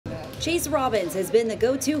Chase Robbins has been the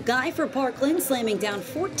go-to guy for Parkland, slamming down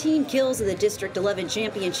 14 kills in the District 11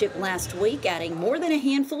 championship last week, adding more than a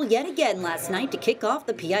handful yet again last night to kick off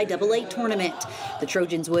the PIAA tournament. The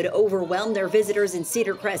Trojans would overwhelm their visitors in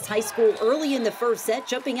Cedar Crest High School early in the first set,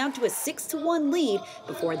 jumping out to a 6-1 lead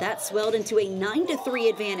before that swelled into a 9-3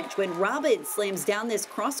 advantage when Robbins slams down this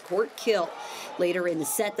cross-court kill. Later in the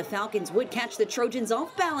set, the Falcons would catch the Trojans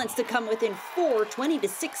off balance to come within 4,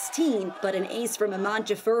 20-16, but an ace from Ahmad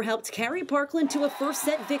Jaffer helped carry Parkland to a first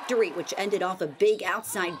set victory, which ended off a big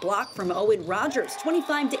outside block from Owen Rogers,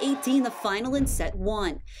 25-18, the final in set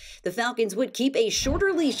 1. The Falcons would keep a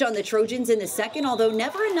shorter leash on the Trojans in the second, although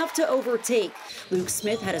never enough to overtake. Luke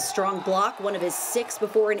Smith had a strong block, one of his 6,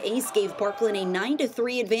 before an ace gave Parkland a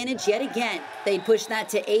 9-3 advantage yet again. They'd push that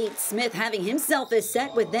to 8, Smith having himself a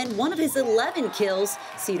set with then one of his 11 kills.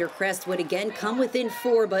 Cedar Crest would again come within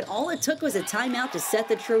 4, but all it took was a timeout to set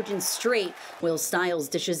the Trojans straight. Will Stiles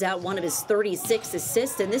dishes out one of his 36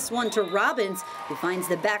 assists, and this one to Robbins, who finds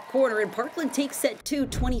the back corner, and Parkland takes set 2,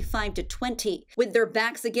 25-20. With their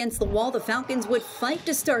backs against the wall, the Falcons would fight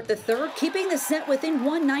to start the third, keeping the set within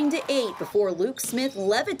 1, 9-8, before Luke Smith,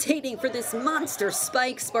 levitating for this monster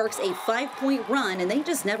spike, sparks a 5-point run, and they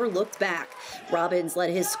just never looked back. Robbins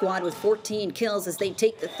led his squad with 14 kills as they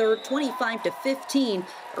take the third 25-15,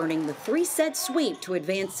 earning the 3-set sweep to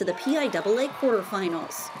advance to the PIAA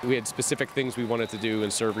quarterfinals. We had specific things we wanted to do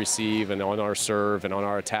in serve-receive and on our serve and on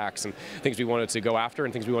our attacks, and things we wanted to go after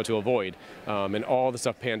and things we wanted to avoid, and all the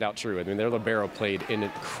stuff panned out true. I mean, their libero played an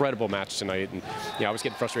incredible match tonight, and I was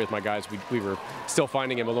getting frustrated with my guys. We were still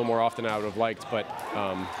finding him a little more often than I would have liked, but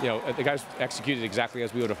the guys executed exactly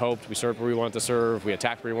as we would have hoped. We served where we wanted to serve, we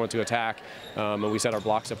attacked where we wanted to attack, and we set our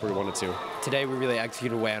blocks up where we wanted to. Today we really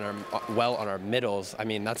executed well on our middles. I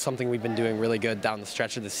mean, that's something we've been doing really good down the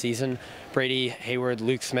stretch of the season. Brady, Hayward,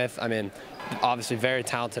 Luke Smith, I mean, obviously very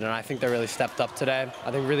talented, and I think they really stepped up today.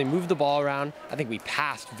 I think we really moved the ball around. I think we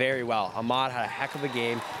passed very well. Ahmad had a heck of a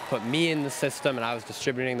game, put me in the system, and I was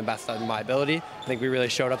distributing the best of my ability. I think we really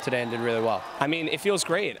showed up today and did really well. I mean, it feels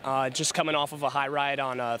great. Just coming off of a high ride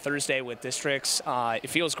on Thursday with districts, it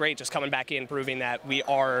feels great just coming back in, proving that we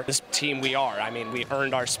are this team we are. I mean, we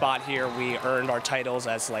earned our spot here. We earned our titles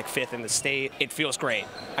as like 5th in the state. It feels great.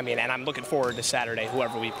 I mean, and I'm looking forward to Saturday,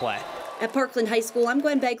 whoever we play. At Parkland High School, I'm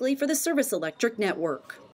Gwen Begley for the Service Electric Network.